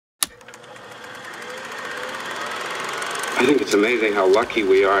I think it's amazing how lucky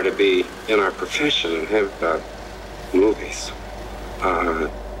we are to be in our profession and have movies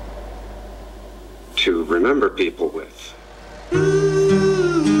to remember people with.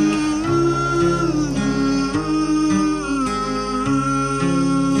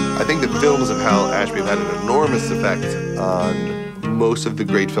 I think the films of Hal Ashby have had an enormous effect on most of the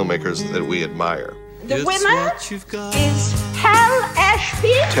great filmmakers that we admire. The winner is Hal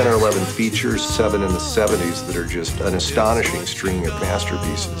Ashby. 10 or 11 features, 7 in the 70s that are just an astonishing string of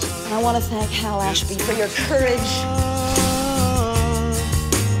masterpieces. I want to thank Hal Ashby for your courage.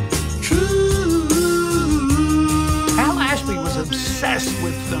 Hal Ashby was obsessed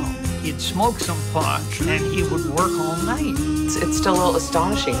with film. He'd smoke some pot and he would work all night. It's still a little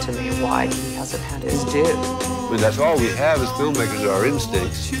astonishing to me why he hasn't had his due. I mean, that's all we have as filmmakers are our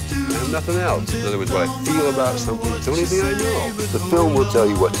instincts. I have nothing else. In other words, what I feel about something, it's the only thing I know. The film will tell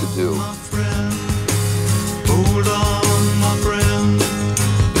you what to do. Hold on, my friend,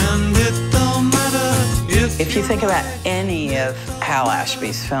 and it don't matter if you think about any of Hal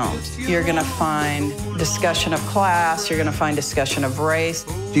Ashby's films, you're going to find discussion of class, you're going to find discussion of race.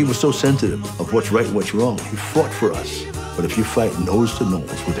 He was so sensitive of what's right and what's wrong. He fought for us. But if you fight nose to nose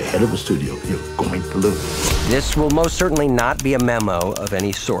with the head of a studio, you're going to lose. This will most certainly not be a memo of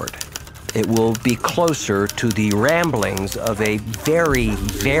any sort. It will be closer to the ramblings of a very,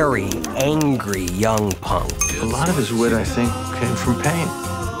 very angry young punk. A lot of his wit, I think, came from pain.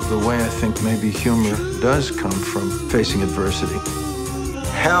 The way I think maybe humor does come from facing adversity.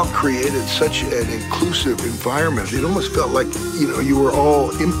 Hal created such an inclusive environment. It almost felt like, you were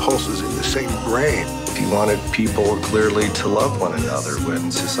all impulses in the same brain. He wanted people clearly to love one another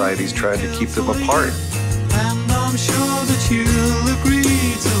when societies tried to keep them apart. And I'm sure that you'll agree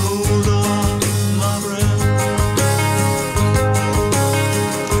to hold on, my friend.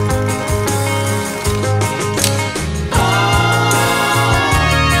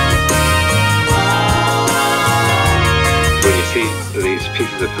 When you see these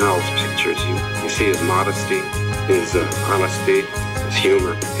pieces of Hal's pictures, you see his modesty, his honesty, his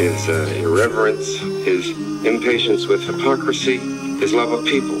humor, his irreverence, his impatience with hypocrisy, his love of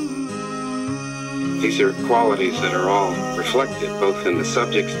people. These are qualities that are all reflected both in the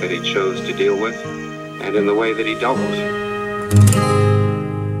subjects that he chose to deal with and in the way that he dealt with them.